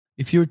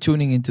If you're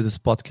tuning into this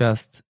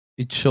podcast,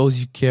 it shows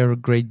you care a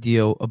great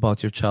deal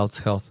about your child's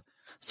health.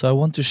 So I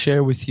want to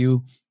share with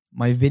you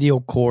my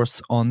video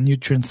course on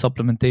nutrient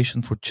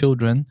supplementation for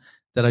children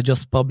that I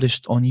just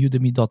published on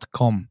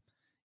udemy.com.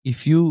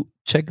 If you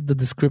check the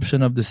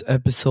description of this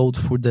episode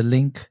for the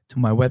link to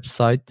my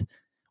website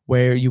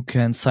where you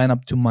can sign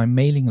up to my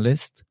mailing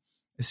list,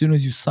 as soon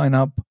as you sign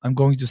up, I'm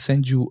going to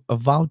send you a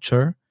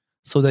voucher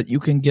so that you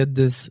can get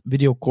this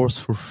video course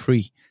for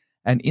free.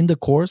 And in the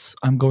course,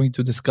 I'm going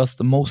to discuss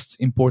the most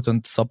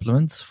important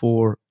supplements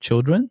for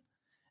children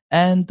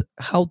and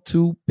how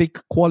to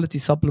pick quality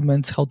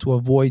supplements, how to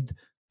avoid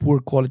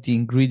poor quality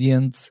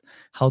ingredients,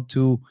 how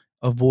to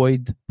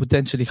avoid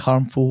potentially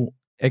harmful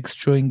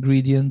extra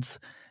ingredients,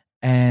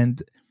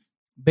 and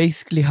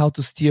basically how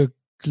to steer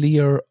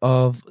clear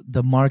of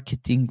the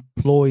marketing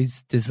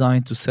ploys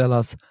designed to sell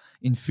us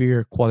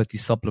inferior quality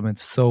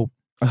supplements. So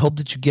I hope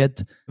that you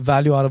get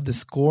value out of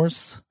this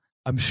course.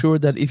 I'm sure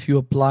that if you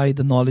apply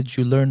the knowledge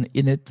you learn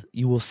in it,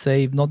 you will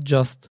save not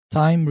just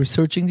time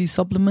researching these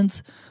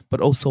supplements, but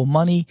also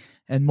money.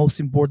 And most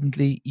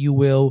importantly, you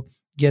will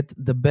get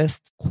the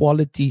best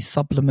quality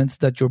supplements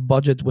that your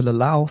budget will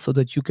allow so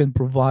that you can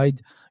provide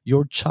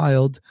your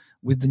child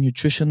with the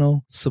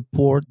nutritional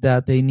support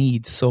that they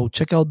need. So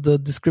check out the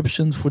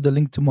description for the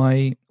link to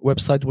my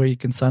website where you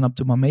can sign up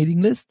to my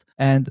mailing list.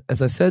 And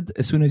as I said,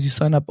 as soon as you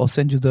sign up, I'll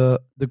send you the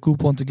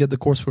coupon to get the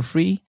course for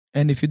free.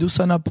 And if you do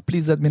sign up,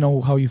 please let me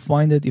know how you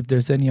find it. If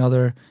there's any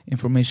other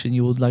information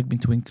you would like me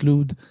to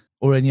include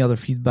or any other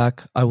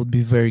feedback, I would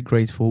be very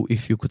grateful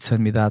if you could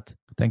send me that.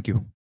 Thank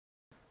you.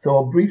 So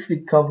I'll briefly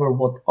cover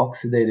what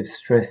oxidative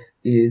stress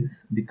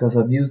is because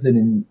I've used it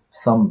in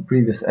some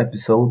previous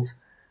episodes.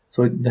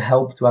 So it will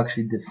help to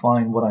actually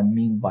define what I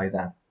mean by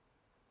that.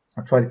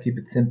 I'll try to keep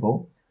it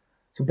simple.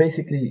 So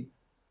basically,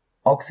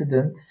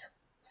 oxidants,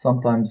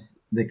 sometimes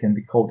they can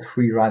be called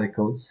free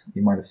radicals.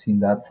 You might have seen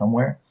that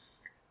somewhere.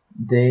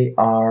 They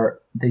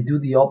do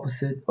the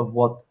opposite of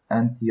what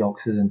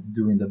antioxidants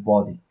do in the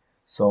body.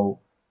 So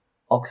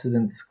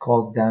oxidants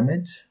cause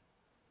damage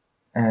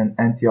and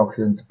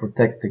antioxidants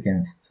protect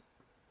against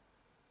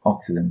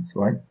oxidants,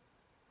 right?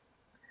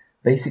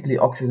 Basically,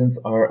 oxidants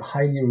are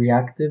highly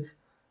reactive,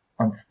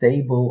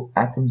 unstable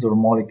atoms or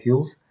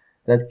molecules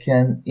that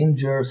can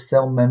injure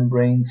cell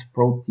membranes,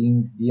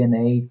 proteins,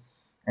 DNA,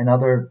 and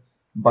other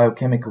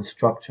biochemical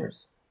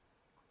structures.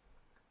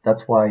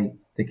 That's why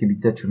they can be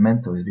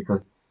detrimental, is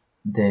because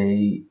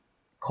they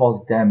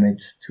cause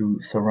damage to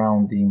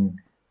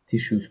surrounding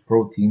tissues,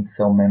 proteins,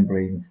 cell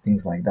membranes,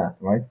 things like that,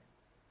 right?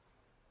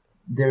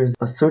 There's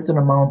a certain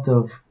amount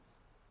of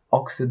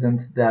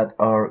oxidants that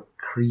are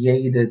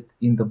created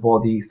in the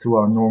body through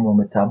our normal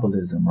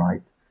metabolism,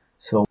 right?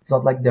 So it's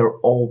not like they're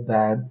all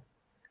bad.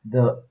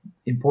 The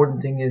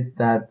important thing is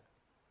that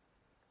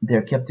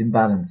they're kept in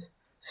balance.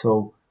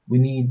 So we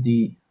need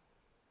the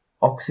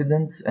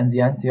oxidants and the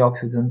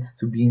antioxidants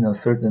to be in a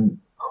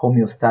certain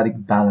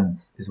homeostatic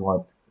balance, is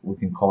what we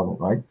can call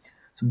it, right?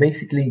 So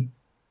basically,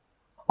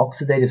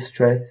 oxidative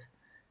stress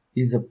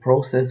is a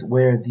process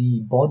where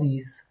the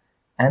body's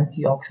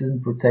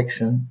antioxidant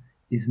protection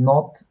is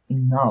not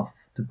enough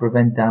to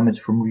prevent damage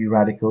from free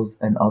radicals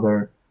and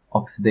other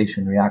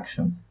oxidation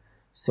reactions.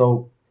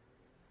 So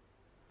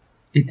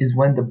it is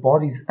when the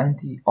body's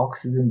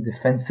antioxidant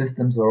defense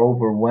systems are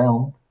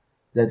overwhelmed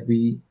that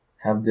we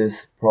have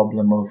this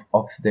problem of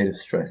oxidative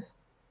stress.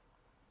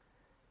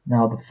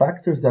 Now, the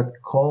factors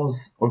that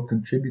cause or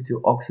contribute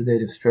to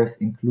oxidative stress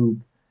include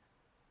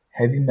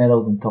heavy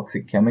metals and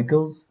toxic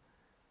chemicals,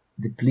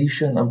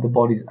 depletion of the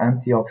body's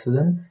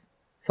antioxidants,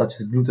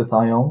 such as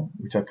glutathione,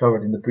 which I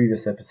covered in the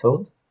previous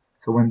episode.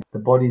 So when the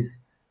body's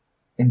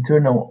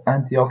internal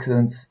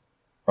antioxidants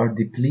are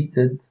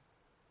depleted,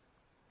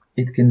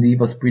 it can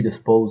leave us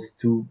predisposed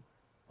to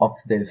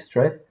oxidative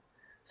stress.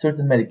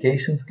 Certain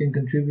medications can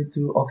contribute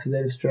to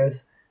oxidative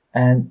stress,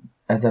 and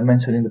as I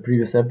mentioned in the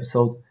previous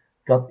episode,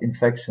 gut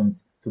infections.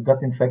 So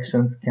gut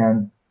infections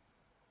can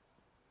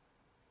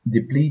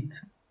deplete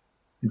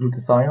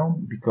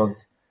glutathione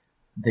because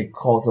they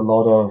cause a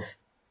lot of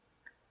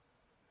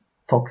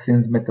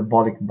toxins,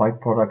 metabolic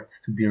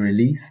byproducts to be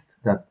released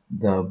that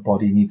the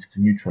body needs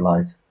to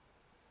neutralize.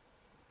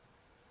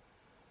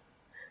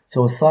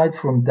 So aside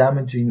from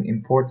damaging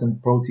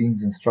important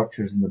proteins and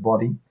structures in the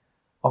body,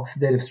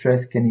 oxidative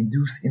stress can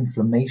induce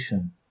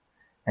inflammation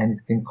and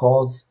it can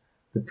cause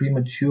the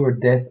premature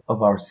death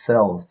of our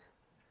cells.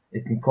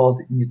 It can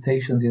cause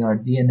mutations in our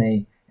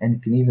DNA and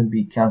it can even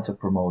be cancer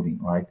promoting,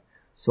 right?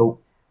 So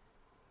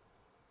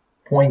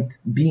point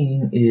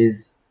being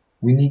is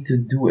we need to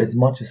do as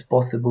much as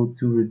possible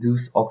to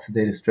reduce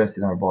oxidative stress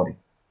in our body.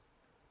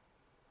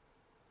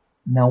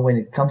 Now, when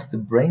it comes to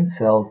brain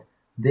cells,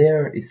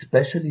 they're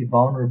especially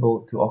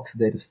vulnerable to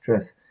oxidative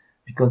stress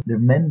because their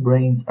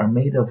membranes are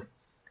made of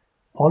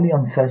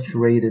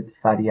polyunsaturated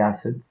fatty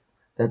acids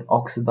that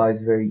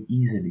oxidize very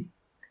easily.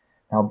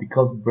 Now,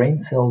 because brain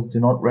cells do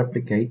not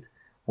replicate,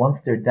 once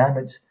they're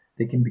damaged,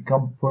 they can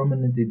become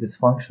permanently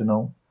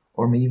dysfunctional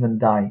or may even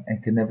die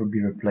and can never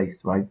be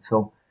replaced, right?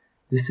 So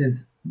this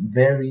is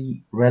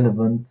very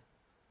relevant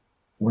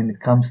when it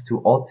comes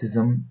to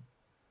autism,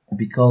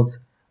 because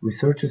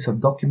researchers have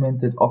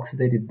documented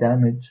oxidative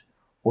damage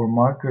or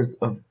markers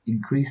of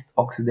increased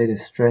oxidative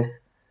stress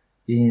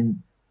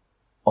in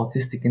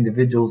autistic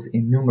individuals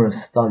in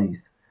numerous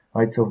studies,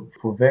 right? So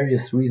for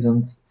various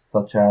reasons,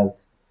 such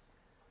as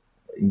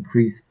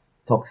increased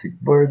toxic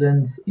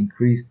burdens,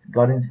 increased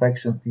gut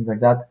infections, things like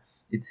that,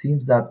 it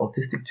seems that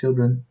autistic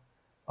children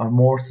are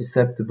more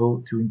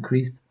susceptible to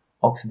increased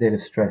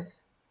oxidative stress,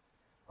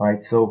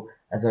 right? So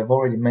as I've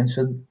already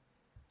mentioned,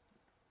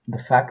 the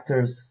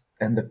factors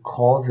and the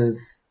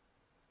causes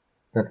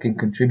that can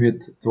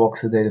contribute to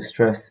oxidative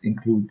stress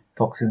include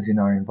toxins in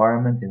our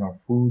environment, in our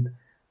food,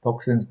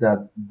 toxins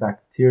that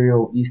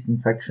bacterial yeast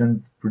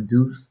infections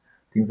produce,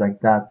 things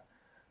like that.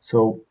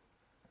 So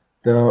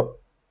the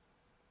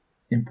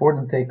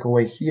important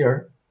takeaway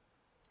here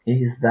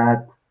is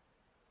that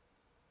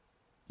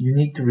you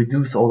need to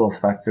reduce all those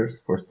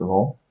factors, first of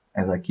all,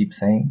 as I keep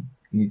saying.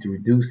 You need to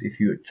reduce if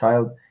you're a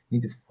child, you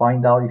need to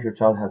find out if your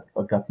child has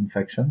a gut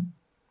infection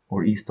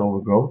or yeast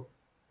overgrowth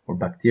or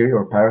bacteria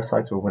or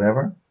parasites or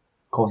whatever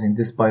causing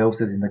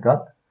dysbiosis in the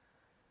gut.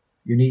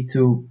 You need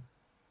to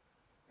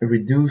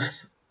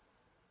reduce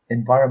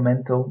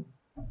environmental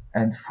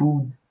and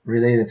food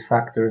related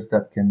factors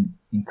that can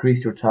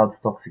increase your child's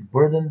toxic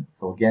burden.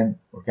 So again,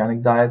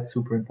 organic diet,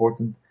 super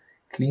important,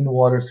 clean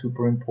water,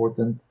 super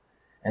important,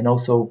 and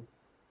also,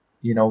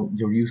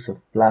 your use of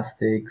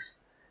plastics,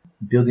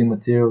 building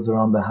materials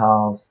around the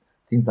house,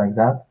 things like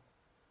that.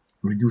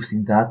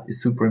 Reducing that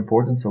is super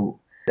important. So,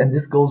 and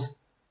this goes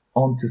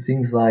on to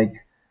things like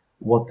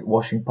what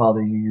washing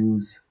powder you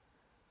use,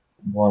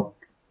 what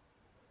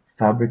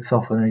fabric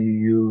softener you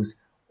use.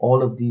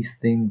 All of these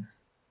things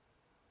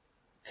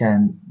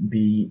can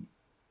be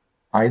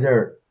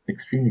either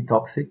extremely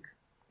toxic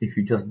if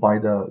you just buy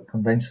the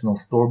conventional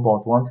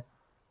store-bought ones,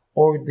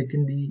 or they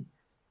can be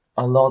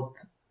a lot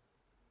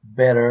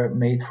better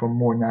made from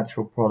more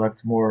natural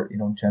products, more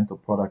gentle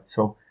products.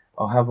 So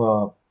I'll have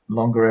a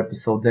longer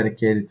episode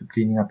dedicated to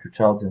cleaning up your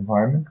child's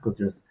environment, because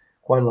there's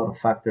quite a lot of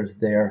factors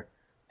there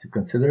to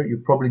consider. You're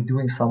probably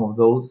doing some of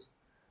those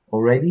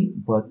already,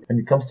 but when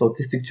it comes to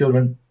autistic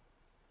children,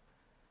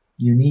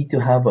 you need to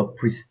have a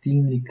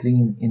pristinely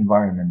clean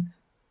environment,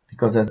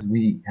 because as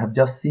we have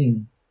just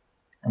seen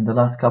in the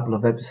last couple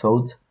of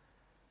episodes,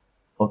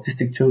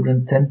 autistic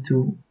children tend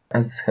to,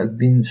 as has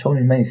been shown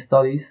in many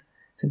studies,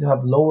 tend to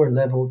have lower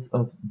levels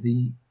of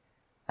the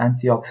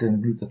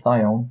antioxidant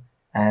glutathione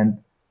and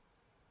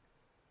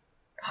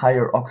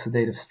higher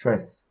oxidative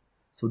stress.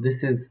 So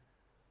this is,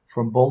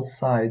 from both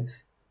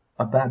sides,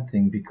 a bad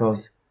thing,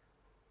 because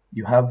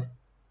you have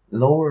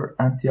lower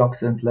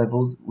antioxidant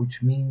levels,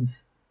 which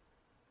means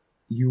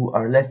you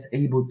are less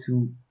able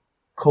to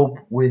cope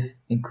with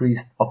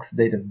increased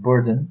oxidative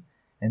burden.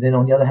 And then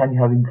on the other hand,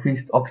 you have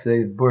increased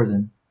oxidative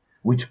burden,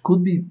 which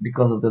could be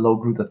because of the low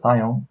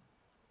glutathione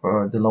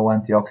or the low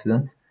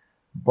antioxidants,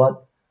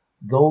 but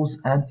those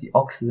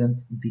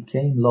antioxidants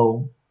became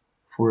low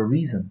for a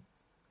reason.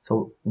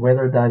 So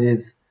whether that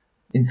is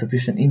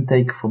insufficient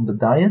intake from the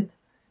diet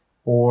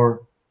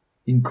or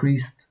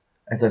increased,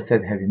 as I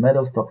said, heavy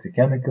metals, toxic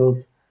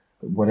chemicals,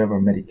 whatever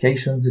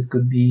medications it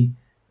could be,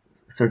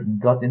 certain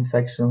gut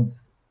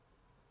infections,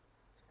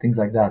 things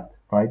like that,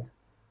 right?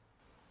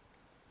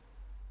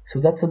 So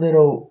that's a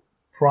little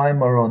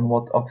primer on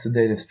what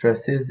oxidative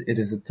stress is. It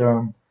is a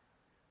term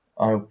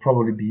I'll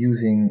probably be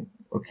using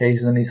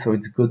occasionally, so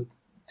it's good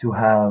to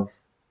have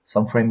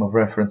some frame of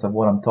reference of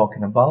what I'm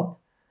talking about.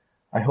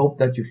 I hope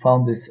that you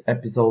found this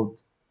episode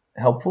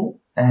helpful,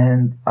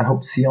 and I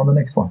hope to see you on the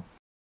next one.